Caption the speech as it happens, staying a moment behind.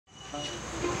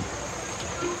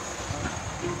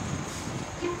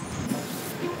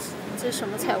这是什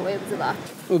么菜我也不知道。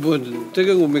不，这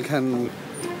个我没看。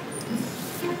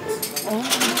哦，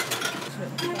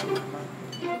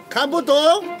看不懂。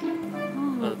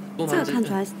这个看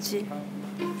出来是鸡，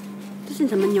这是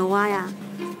什么牛蛙呀？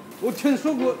我听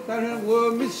说过，但是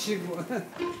我没吃过。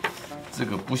这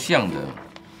个不像的。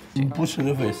不是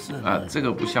一回事啊，这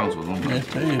个不像左宗棠，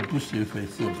这也不是一回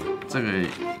事。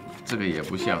这个也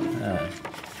不像。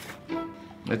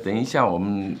那等一下我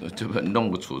们就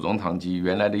弄个左宗棠鸡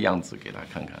原来的样子给他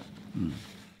看看。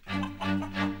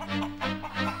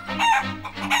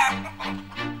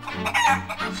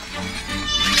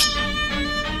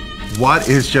What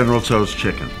is General Tso's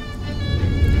chicken?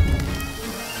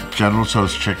 General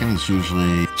Tso's chicken is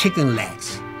usually Chicken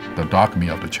legs. The dark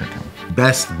meat of the chicken.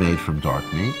 best made from dark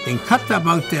meat. Then cut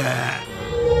about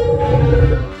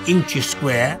inch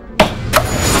square.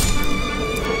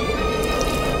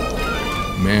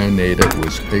 Marinated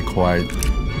with egg white.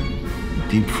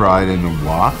 Deep fried in a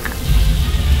wok.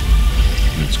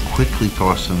 And it's quickly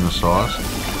tossed in the sauce.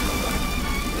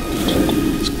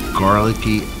 It's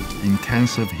garlicky.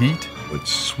 Intensive heat.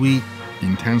 It's sweet.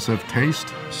 Intensive taste.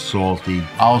 Salty.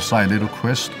 Outside little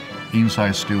crisp,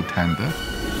 inside still tender.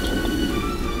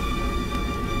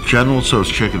 General Tso's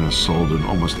chicken is sold in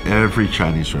almost every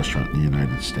Chinese restaurant in the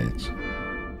United States.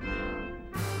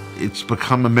 It's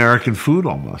become American food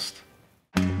almost.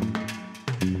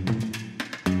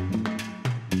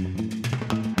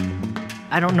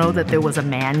 I don't know that there was a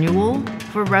manual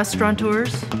for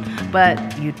restaurateurs, but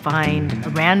you'd find a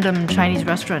random Chinese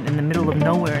restaurant in the middle of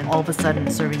nowhere and all of a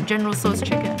sudden serving General Tso's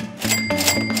chicken.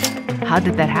 How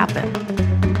did that happen?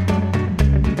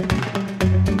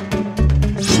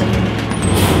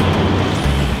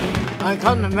 I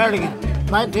come American,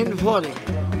 1940.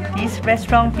 This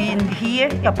restaurant been here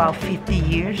about 50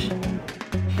 years.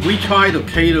 We try to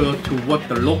cater to what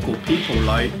the local people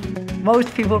like.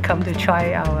 Most people come to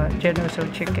try our General Tso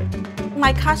chicken.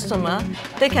 My customer,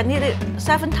 they can eat it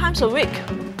 7 times a week.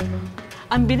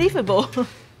 Unbelievable.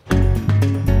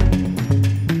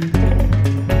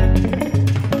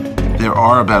 There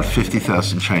are about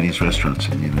 50,000 Chinese restaurants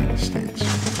in the United States.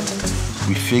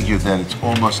 We figured that it's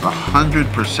almost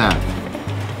 100%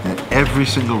 that every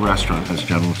single restaurant has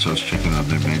General Tso's chicken on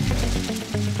their menu.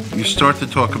 You start to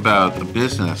talk about a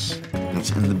business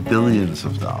that's in the billions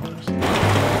of dollars.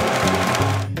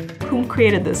 Who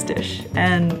created this dish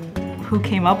and who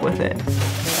came up with it?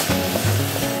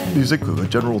 你識佢嘅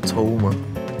General Tso 嗎？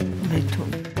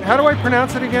 How do I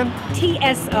pronounce it again?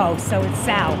 TSO, so it's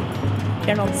Tsao.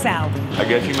 General Tsao. I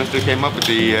guess he must have came up with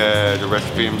the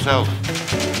recipe himself.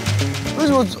 为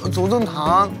什么左宗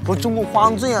棠和中国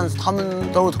花这样，他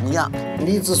们都是同样？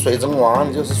你指水蒸王，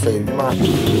你就是水鱼嘛。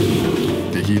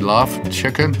Did he love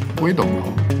chicken? We don't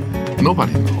know.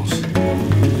 Nobody knows.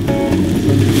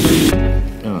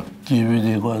 基于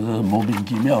这个是莫名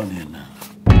其妙的呢。